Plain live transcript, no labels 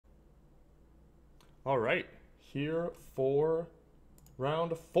All right, here for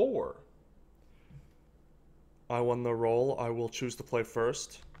round 4. I won the roll. I will choose to play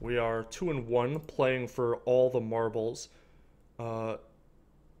first. We are 2-1, playing for all the marbles, uh,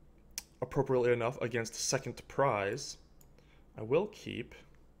 appropriately enough, against second prize. I will keep.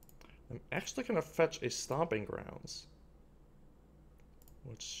 I'm actually going to fetch a Stomping Grounds,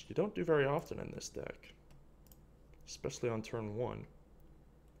 which you don't do very often in this deck, especially on turn 1.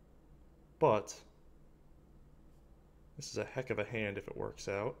 But this is a heck of a hand if it works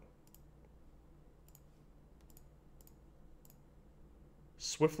out.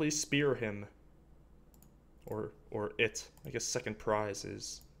 Swiftly spear him. Or it. I guess second prize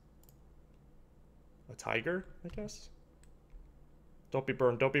is a tiger, I guess? Don't be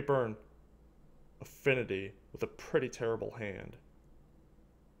burned, don't be burned. Affinity with a pretty terrible hand.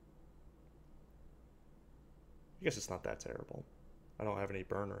 I guess it's not that terrible. I don't have any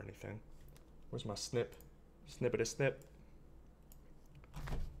burn or anything. Where's my snip? Snippety snip.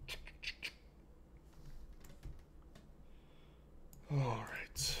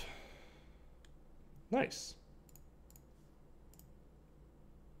 Alright. Nice.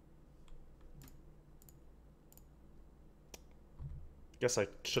 Guess I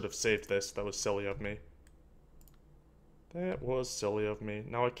should have saved this. That was silly of me. That was silly of me.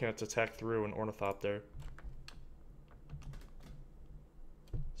 Now I can't attack through an Ornithopter.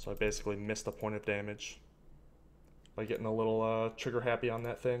 So I basically missed a point of damage by getting a little trigger happy on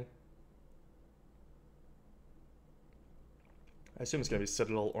that thing. I assume it's going to be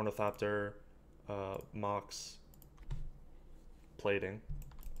Citadel, Ornithopter, Mox, Plating.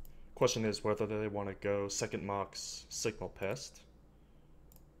 Question is whether they want to go second Mox, Signal Pest.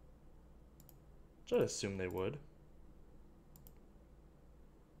 Which I assume they would.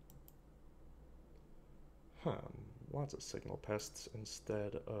 Lots of Signal Pests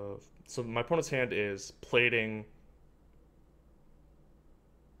instead of... So my opponent's hand is Plating...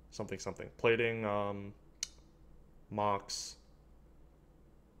 Something, something. Plating, Mox...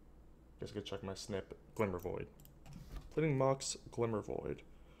 Guess I could check my snip. Glimmer Void. Plating Mox, Glimmer Void.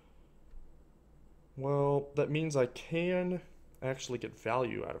 Well, that means I can actually get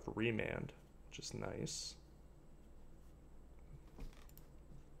value out of Remand, which is nice.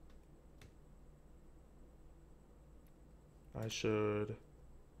 I should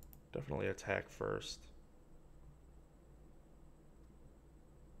definitely attack first.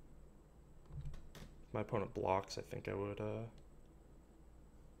 If my opponent blocks, I think I would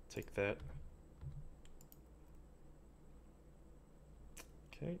take that.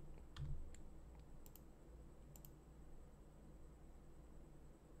 Okay.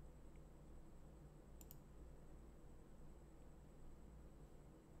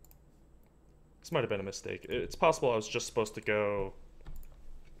 This might have been a mistake. It's possible I was just supposed to go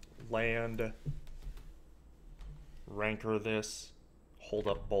land, rancor this, hold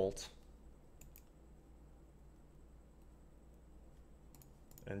up bolt,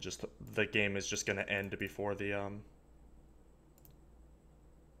 and just the game is just going to end before the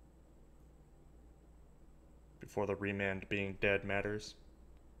Remand being dead matters.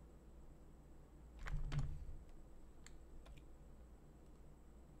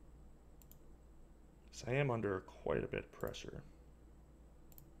 So I am under quite a bit of pressure.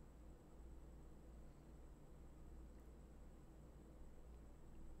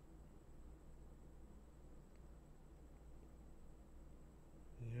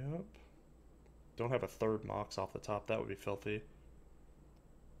 Yep. Don't have a third Mox off the top. That would be filthy.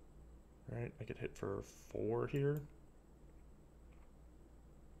 Alright, I could hit for 4 here.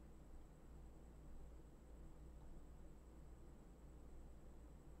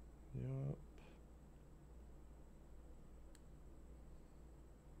 Yep.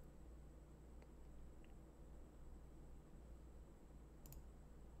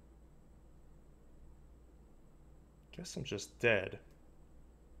 Guess I'm just dead.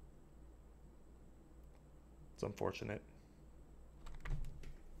 It's unfortunate.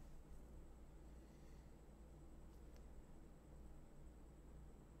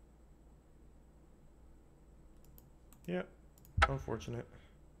 Yeah, unfortunate.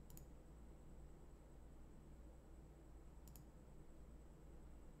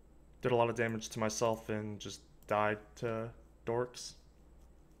 Did a lot of damage to myself and just died to dorks.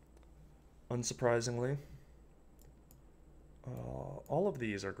 Unsurprisingly. All of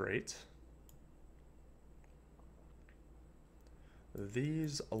these are great.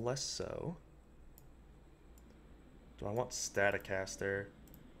 These less so. Do I want Staticaster?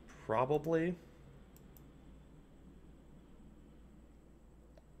 Probably.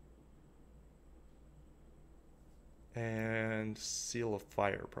 And Seal of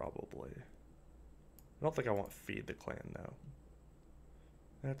Fire, probably. I don't think I want feed the clan, though.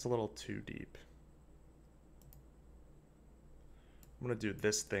 That's a little too deep. I'm going to do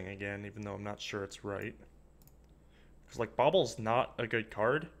this thing again, even though I'm not sure it's right. Because, like, Bobble's not a good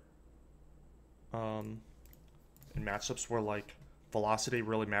card. In matchups where, like, velocity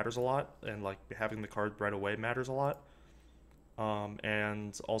really matters a lot, and, like, having the card right away matters a lot.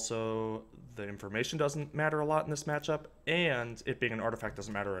 And also, the information doesn't matter a lot in this matchup, and it being an artifact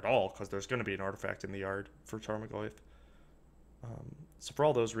doesn't matter at all, because there's going to be an artifact in the yard for Tarmogoyf. So for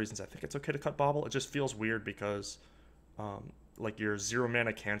all those reasons, I think it's okay to cut Bobble. It just feels weird because, like, your 0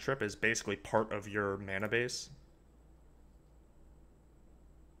 mana cantrip is basically part of your mana base.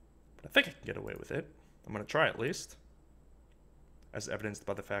 But I think I can get away with it. I'm going to try at least, as evidenced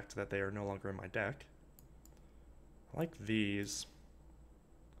by the fact that they are no longer in my deck. I like these.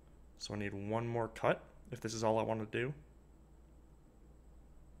 So I need one more cut, if this is all I want to do.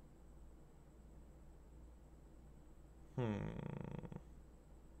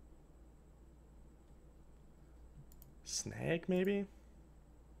 Snag, maybe?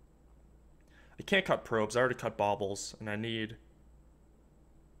 I can't cut probes. I already cut baubles, and I need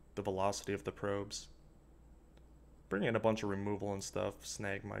the velocity of the probes. Bringing in a bunch of removal and stuff,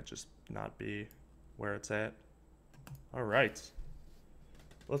 snag might just not be where it's at. Alright.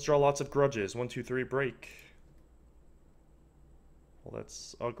 Let's draw lots of grudges. 1, 2, 3, break. Well,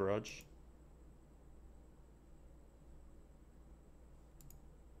 that's a grudge.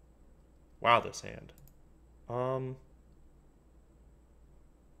 Wow, this hand.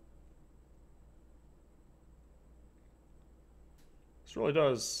 This really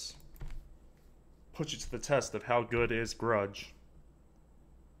does put you to the test of how good is Grudge.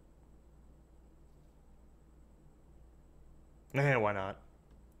 Eh, why not?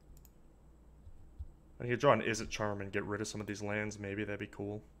 I could draw an Is It Charm and get rid of some of these lands, maybe that'd be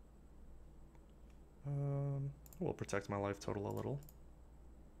cool. We'll protect my life total a little.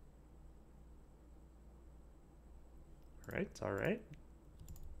 Alright, alright.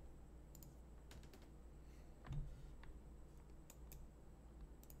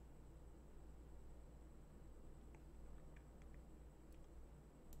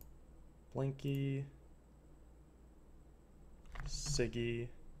 Blinky. Siggy.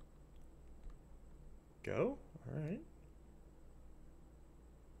 Go? Alright.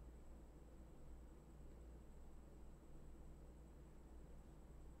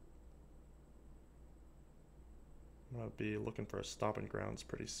 I'm gonna be looking for a stomping grounds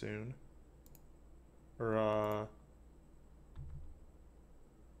pretty soon. Or,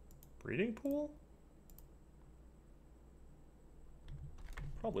 breeding pool?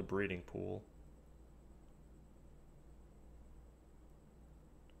 Probably breeding pool.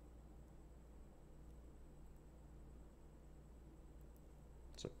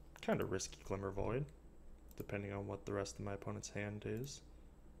 It's a kind of risky Glimmer Void, depending on what the rest of my opponent's hand is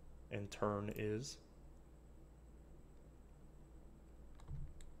and turn is.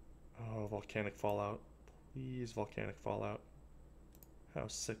 Oh, Volcanic Fallout. Please, Volcanic Fallout. How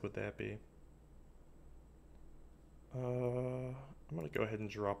sick would that be? I'm gonna go ahead and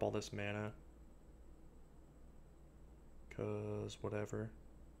drop all this mana. 'Cause whatever.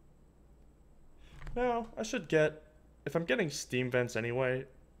 No, I should get... If I'm getting Steam Vents anyway,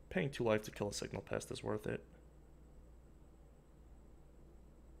 paying 2 life to kill a Signal Pest is worth it.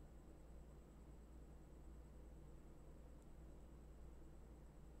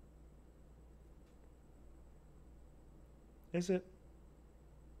 Is it?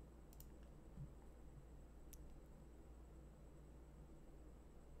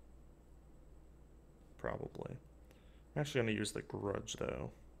 Probably. I'm actually going to use the Grudge,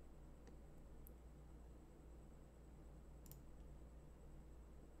 though.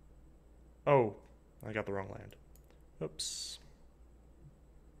 Oh, I got the wrong land. Oops.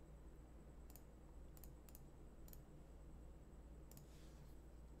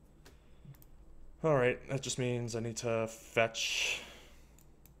 Alright, that just means I need to fetch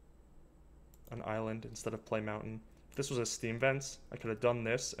an island instead of play mountain. If this was a Steam Vents, I could have done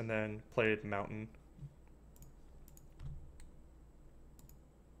this and then played mountain.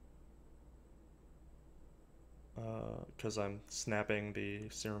 Because I'm snapping the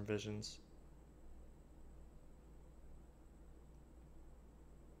Serum Visions.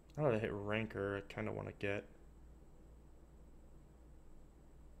 Now that I hit Rancor, I kind of want to get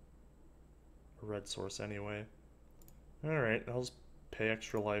a red source anyway. Alright, I'll just pay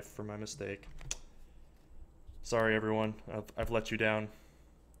extra life for my mistake. Sorry everyone, I've let you down.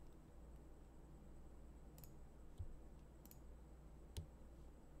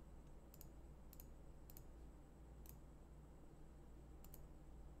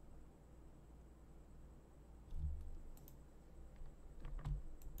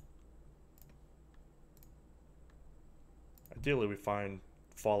 Ideally, we find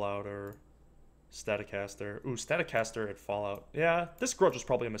Fallout or Staticaster. Ooh, Staticaster at Fallout. Yeah, this Grudge was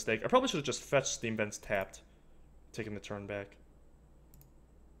probably a mistake. I probably should have just fetched Steam Vents tapped, taking the turn back.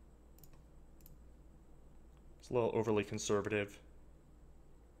 It's a little overly conservative.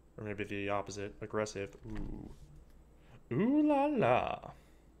 Or maybe the opposite, aggressive. Ooh. Ooh la la.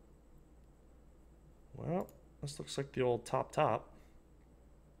 Well, this looks like the old top.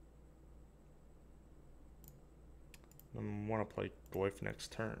 I want to play Goif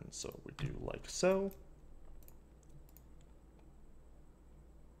next turn, so we do like so.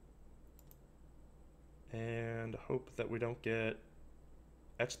 And hope that we don't get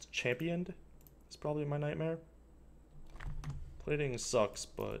X-championed. It's probably my nightmare. Plating sucks,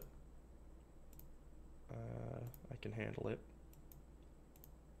 but I can handle it.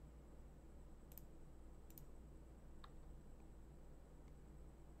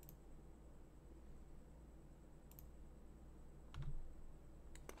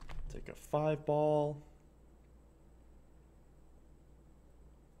 Take a 5-ball.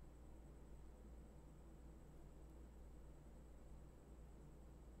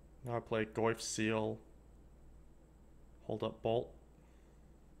 Now I play Goif Seal. Hold up Bolt.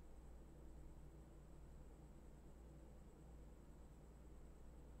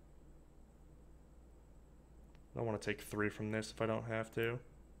 I don't want to take 3 from this if I don't have to.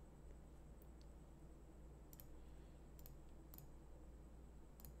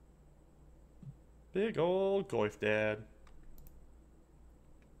 Big old Goif Dad.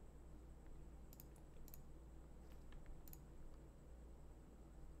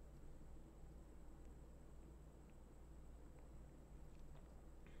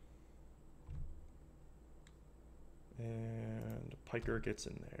 And Piker gets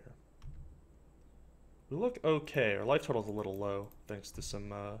in there. We look okay. Our life total's a little low, thanks to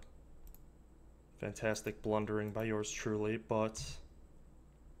some fantastic blundering by yours truly, but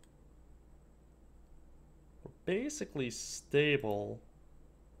we're basically stable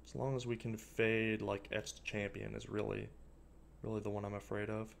as long as we can fade like Etched Champion is really the one I'm afraid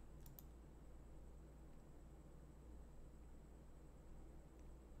of.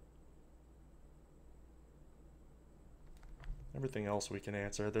 Everything else we can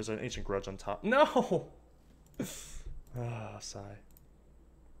answer. There's an Ancient Grudge on top. No! Ah, sigh.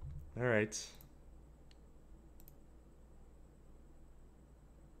 Alright.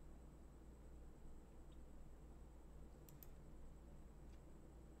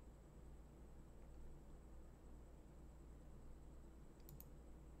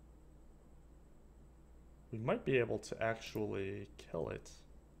 We might be able to actually kill it.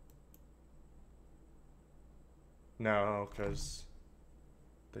 No, because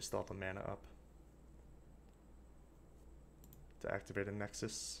they still have the mana up to activate a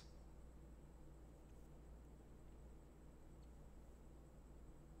Nexus.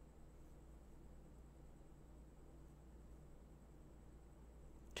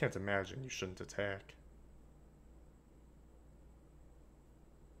 Can't imagine you shouldn't attack.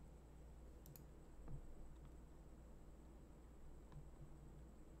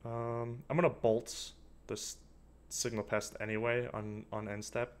 I'm gonna bolt this Signal Pest anyway on end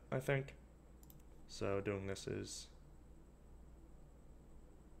step, I think. So doing this is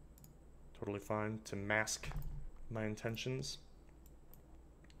totally fine to mask my intentions.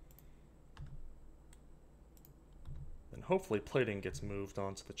 And hopefully plating gets moved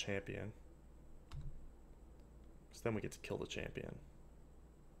onto the champion. Because then we get to kill the champion.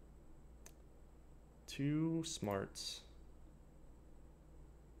 Too smart.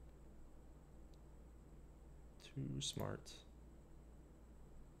 Too smart.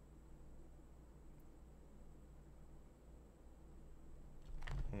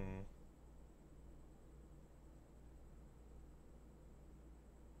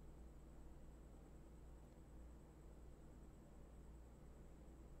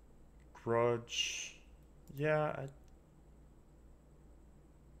 Grudge. Yeah, I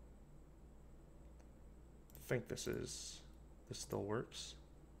think this still works.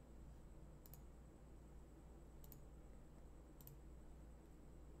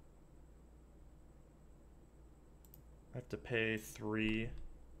 I have to pay 3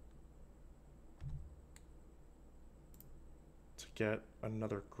 to get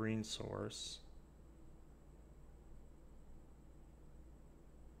another green source.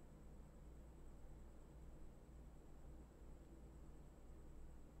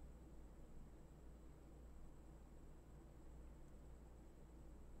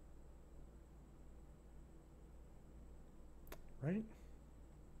 Right?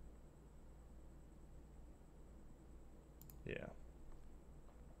 Yeah.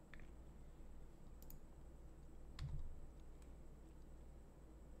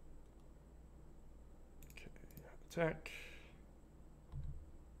 Attack.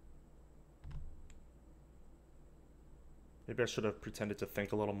 Maybe I should have pretended to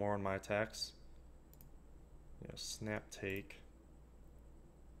think a little more on my attacks. Yeah, snap take.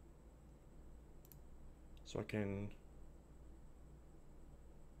 So I can...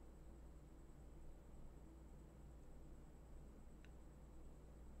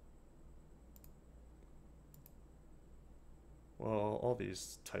 Well, all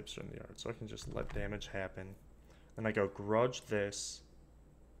these types are in the yard, so I can just let damage happen. Then I go grudge this.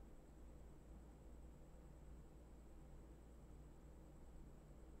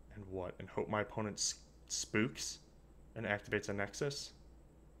 And what? And hope my opponent spooks and activates a Nexus?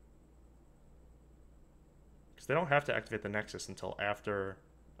 Because they don't have to activate the Nexus until after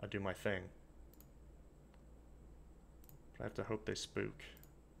I do my thing. But I have to hope they spook.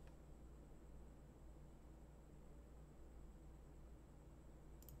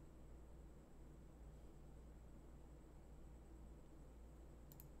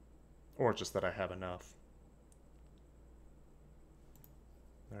 Or just that I have enough.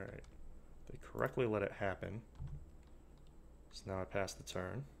 Alright. They correctly let it happen. So now I pass the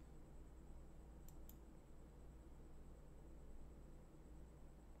turn.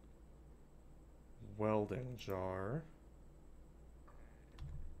 Welding jar.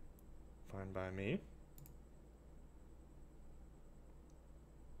 Fine by me.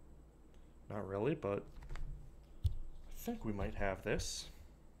 Not really, but I think we might have this.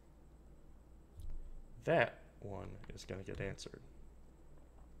 That one is going to get answered.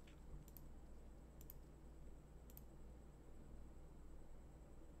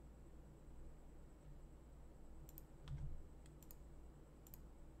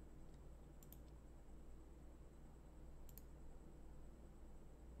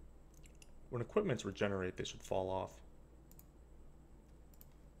 When equipments regenerate, they should fall off.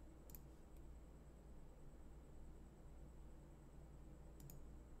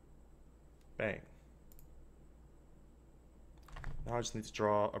 Bang. Now I just need to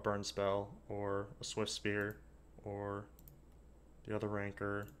draw a burn spell, or a swift spear, or the other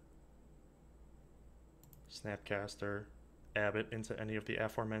ranker, snapcaster, abbot into any of the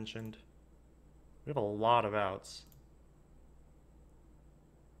aforementioned. We have a lot of outs.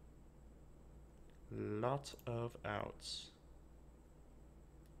 Lot of outs.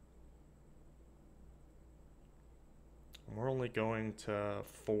 And we're only going to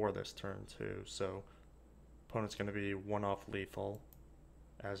 4 this turn too, so opponent's going to be 1 off lethal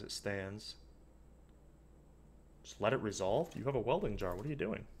as it stands. Just let it resolve? You have a welding jar. What are you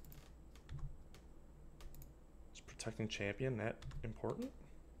doing? Is protecting champion that important?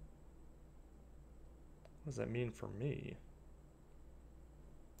 What does that mean for me?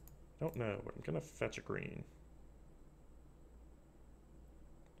 Don't know, but I'm going to fetch a green.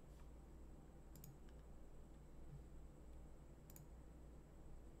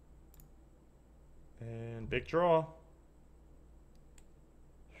 And big draw.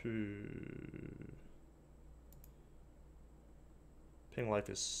 Ping life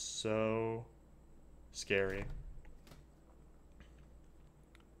is so scary. I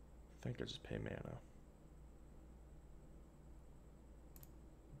think I just pay mana.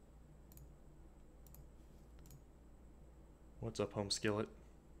 What's up, home skillet?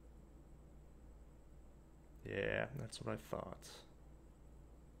 Yeah, that's what I thought.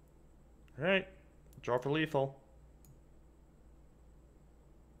 Alright, draw for lethal.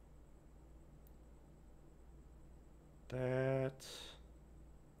 That...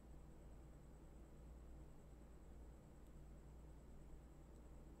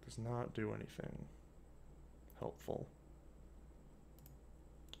 does not do anything helpful.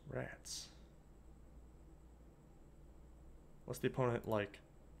 Rats. Unless the opponent, like,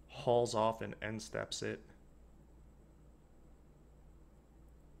 hauls off and end steps it.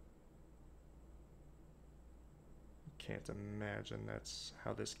 Can't imagine that's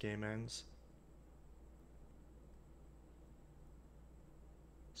how this game ends.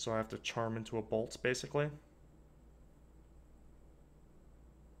 So I have to charm into a bolt, basically.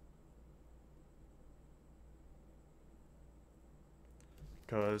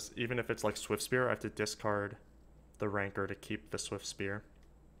 Because even if it's like Swift Spear, I have to discard the ranker to keep the Swift Spear.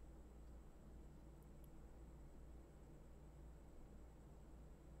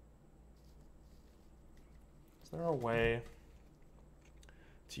 Is there a way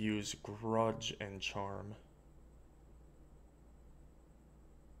to use Grudge and Charm?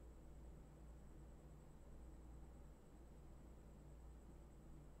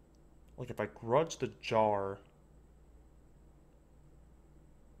 Like if I Grudge the jar,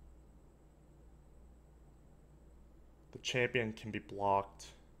 the champion can be blocked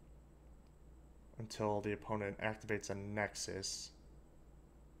until the opponent activates a Nexus.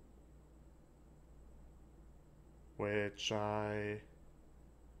 Which I...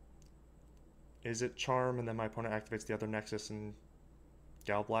 Is it Charm, and then my opponent activates the other Nexus and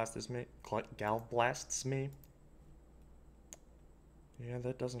Galblasts me? Yeah,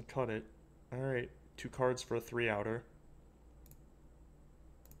 that doesn't cut it. Alright, 2 cards for a 3-outer.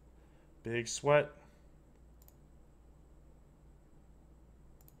 Big Sweat.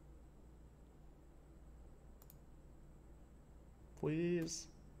 Please.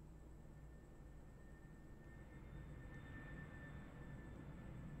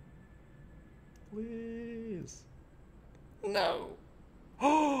 Please. No.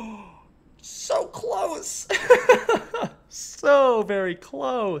 Oh, so close. So very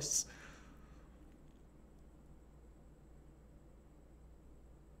close.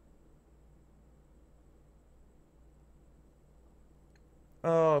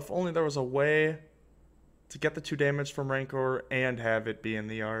 Oh, if only there was a way to get the 2 damage from Rancor and have it be in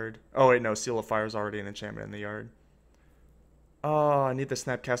the yard. Oh wait, no, Seal of Fire is already an enchantment in the yard. Oh, I need the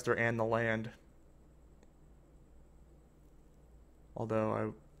Snapcaster and the land. Although I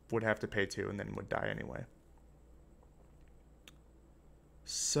would have to pay 2 and then would die anyway.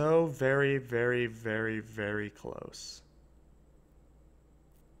 So very, very, very, very close.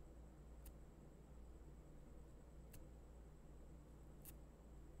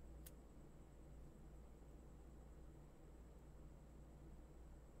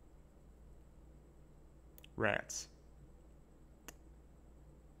 Rats.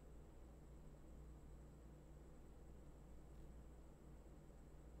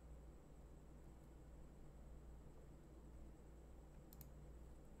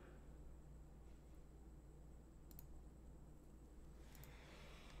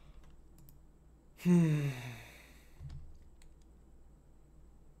 I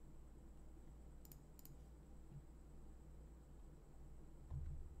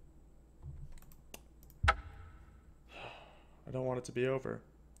don't want it to be over.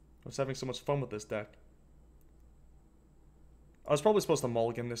 I was having so much fun with this deck. I was probably supposed to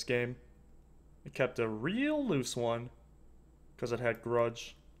mulligan this game. It kept a real loose one because it had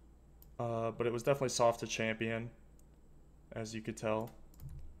Grudge. But it was definitely soft to champion, as you could tell.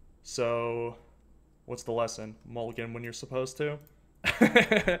 So, what's the lesson? Mulligan when you're supposed to?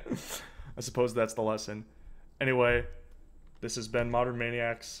 I suppose that's the lesson. Anyway, this has been Modern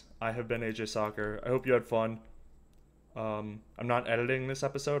Maniacs. I have been AJ Soccer. I hope you had fun. I'm not editing this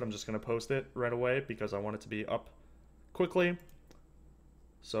episode. I'm just going to post it right away because I want it to be up quickly.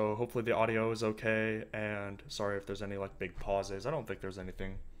 So hopefully the audio is okay, and sorry if there's any like big pauses. I don't think there's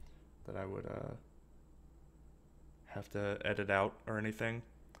anything that I would have to edit out or anything.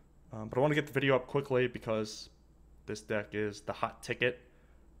 But I want to get the video up quickly because this deck is the hot ticket.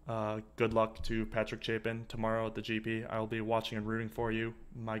 Good luck to Patrick Chapin tomorrow at the GP. I will be watching and rooting for you,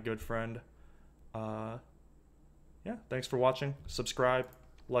 my good friend. Yeah, thanks for watching. Subscribe,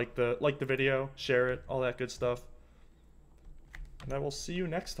 like the video, share it, all that good stuff. And I will see you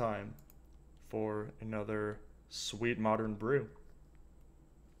next time for another sweet modern brew.